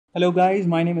Hello guys,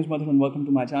 my name is Madhu and welcome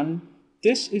to my channel.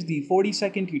 This is the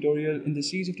 42nd tutorial in the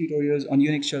series of tutorials on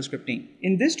Unix shell scripting.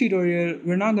 In this tutorial,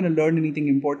 we're not going to learn anything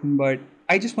important, but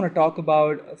I just want to talk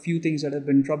about a few things that have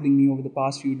been troubling me over the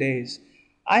past few days.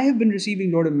 I have been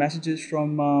receiving a lot of messages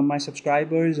from my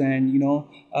subscribers and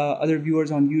other viewers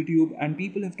on YouTube, and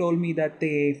people have told me that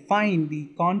they find the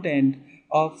content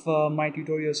of my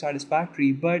tutorial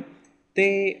satisfactory, but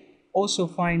they also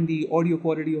find the audio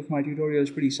quality of my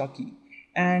tutorials pretty sucky.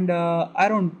 And I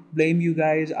don't blame you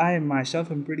guys. I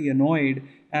myself am pretty annoyed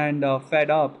and fed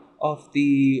up of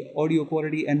the audio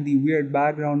quality and the weird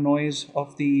background noise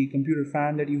of the computer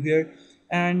fan that you hear.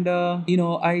 And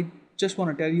I just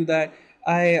want to tell you that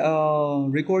I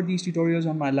record these tutorials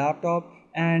on my laptop,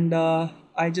 and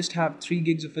I just have 3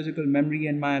 gigs of physical memory,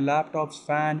 and my laptop's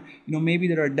fan, maybe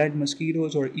there are dead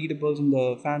mosquitoes or eatables in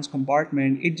the fan's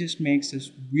compartment. It just makes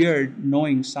this weird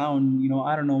annoying sound.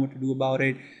 I don't know what to do about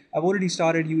it. I've already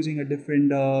started using a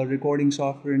different recording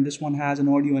software, and this one has an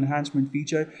audio enhancement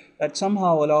feature that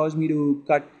somehow allows me to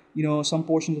cut some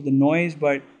portions of the noise,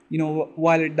 but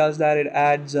while it does that, it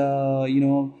adds an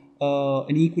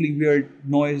equally weird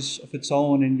noise of its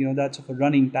own, and that's of a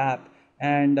running tap.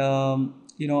 And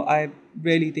I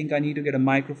really think I need to get a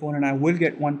microphone, and I will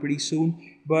get one pretty soon.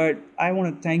 But I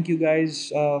want to thank you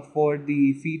guys for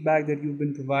the feedback that you've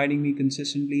been providing me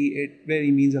consistently. It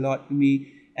really means a lot to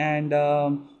me. And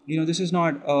this is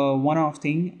not a one-off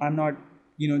thing. I'm not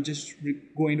just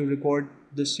going to record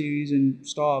this series and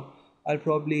stop. I'll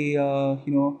probably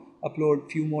upload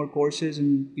few more courses,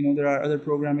 and there are other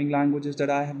programming languages that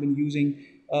I have been using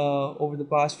over the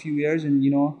past few years, and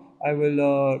I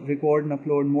will record and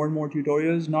upload more and more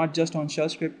tutorials, not just on shell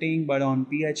scripting, but on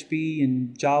PHP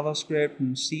and JavaScript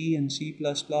and C and C++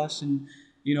 and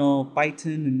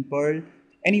Python and Perl.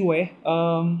 Anyway,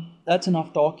 that's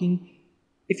enough talking.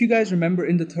 If you guys remember,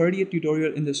 in the 30th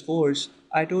tutorial in this course,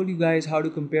 I told you guys how to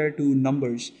compare two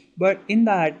numbers. But in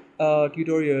that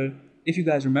tutorial, if you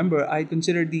guys remember, I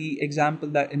considered the example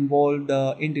that involved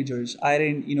integers. I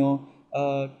didn't,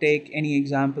 take any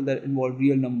example that involved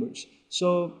real numbers.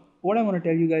 So what I want to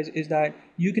tell you guys is that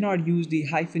you cannot use the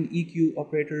 -eq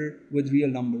operator with real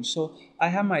numbers. So I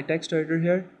have my text editor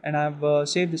here, and I've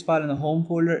saved this file in the home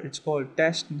folder. It's called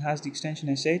test and has the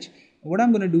extension sh. What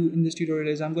I'm going to do in this tutorial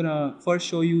is I'm going to first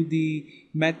show you the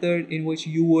method in which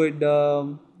you would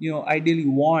ideally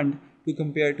want to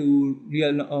compare to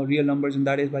real numbers, and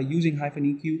that is by using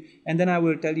 -eq. And then I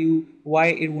will tell you why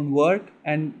it won't work,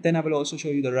 and then I will also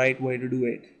show you the right way to do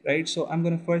it. Right, so I'm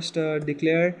going to first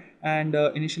declare and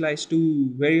initialize two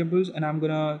variables, and I'm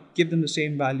going to give them the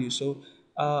same value. So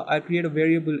I'll create a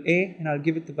variable a, and I'll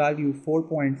give it the value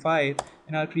 4.5,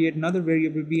 and I'll create another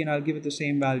variable b, and I'll give it the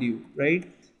same value. Right,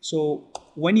 so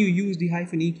when you use the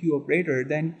 -eq operator,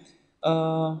 then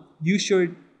you should,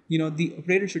 the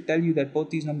operator should tell you that both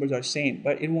these numbers are same,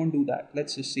 but it won't do that.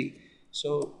 Let's just see. So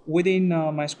within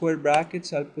my square brackets,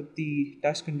 I'll put the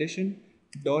test condition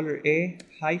 $a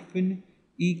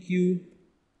 -eq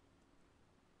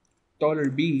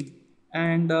 $b,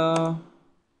 and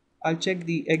I'll check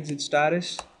the exit status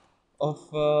of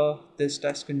this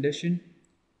test condition.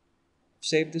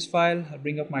 Save this file. I'll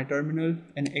bring up my terminal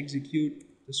and execute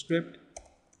the script,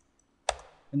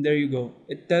 and there you go.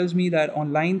 It tells me that on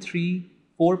line 3,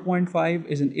 4.5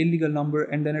 is an illegal number,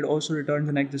 and then it also returns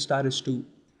an exit status 2.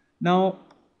 Now,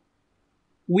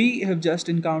 we have just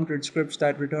encountered scripts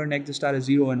that return exit status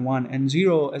 0 and 1, and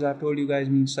 0, as I've told you guys,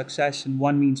 means success, and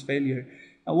 1 means failure.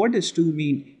 Now, what does 2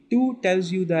 mean? 2 tells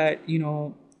you that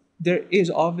there is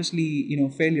obviously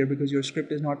failure because your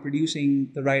script is not producing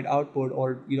the right output, or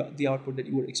the output that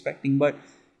you were expecting. But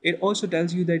it also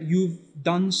tells you that you've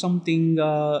done something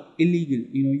illegal.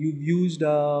 You've used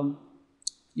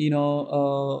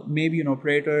maybe an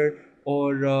operator or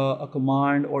a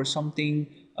command or something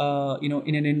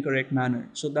in an incorrect manner.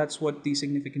 So that's what the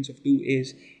significance of 2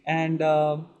 is. And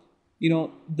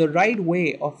the right way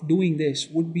of doing this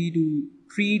would be to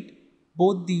treat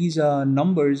both these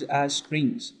numbers as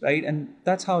strings, right? And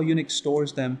that's how Unix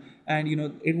stores them. And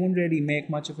it won't really make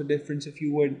much of a difference if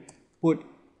you would put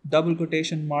double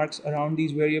quotation marks around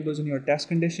these variables in your test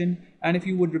condition, and if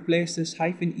you would replace this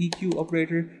 -eq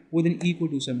operator with an equal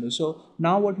to symbol. So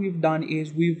now what we've done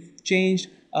is we've changed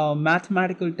a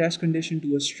mathematical test condition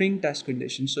to a string test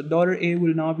condition. So $a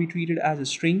will now be treated as a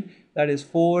string, that is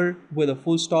 4 with a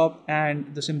full stop and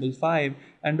the symbol 5,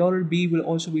 and $b will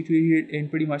also be treated in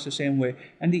pretty much the same way,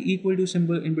 and the equal to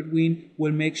symbol in between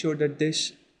will make sure that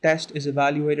this test is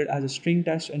evaluated as a string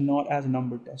test and not as a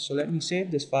number test. So let me save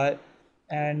this file,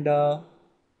 and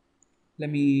let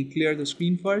me clear the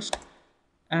screen first,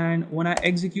 And when I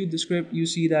execute the script, you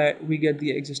see that we get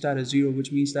the exit status 0,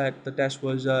 which means that the test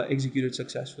was executed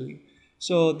successfully.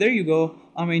 So there you go.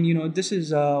 I mean, this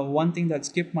is one thing that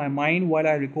skipped my mind while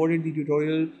I recorded the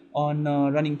tutorial on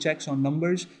running checks on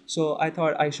numbers. So I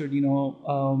thought I should,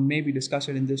 maybe discuss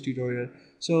it in this tutorial.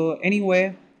 So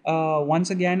anyway,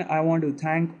 once again, I want to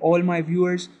thank all my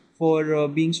viewers for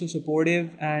being so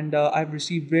supportive, and I've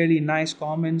received really nice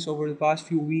comments over the past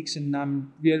few weeks, and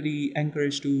I'm really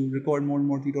encouraged to record more and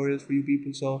more tutorials for you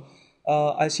people. So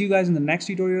I'll see you guys in the next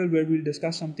tutorial where we'll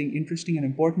discuss something interesting and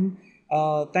important.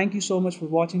 Thank you so much for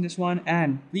watching this one,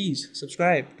 and please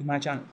subscribe to my channel.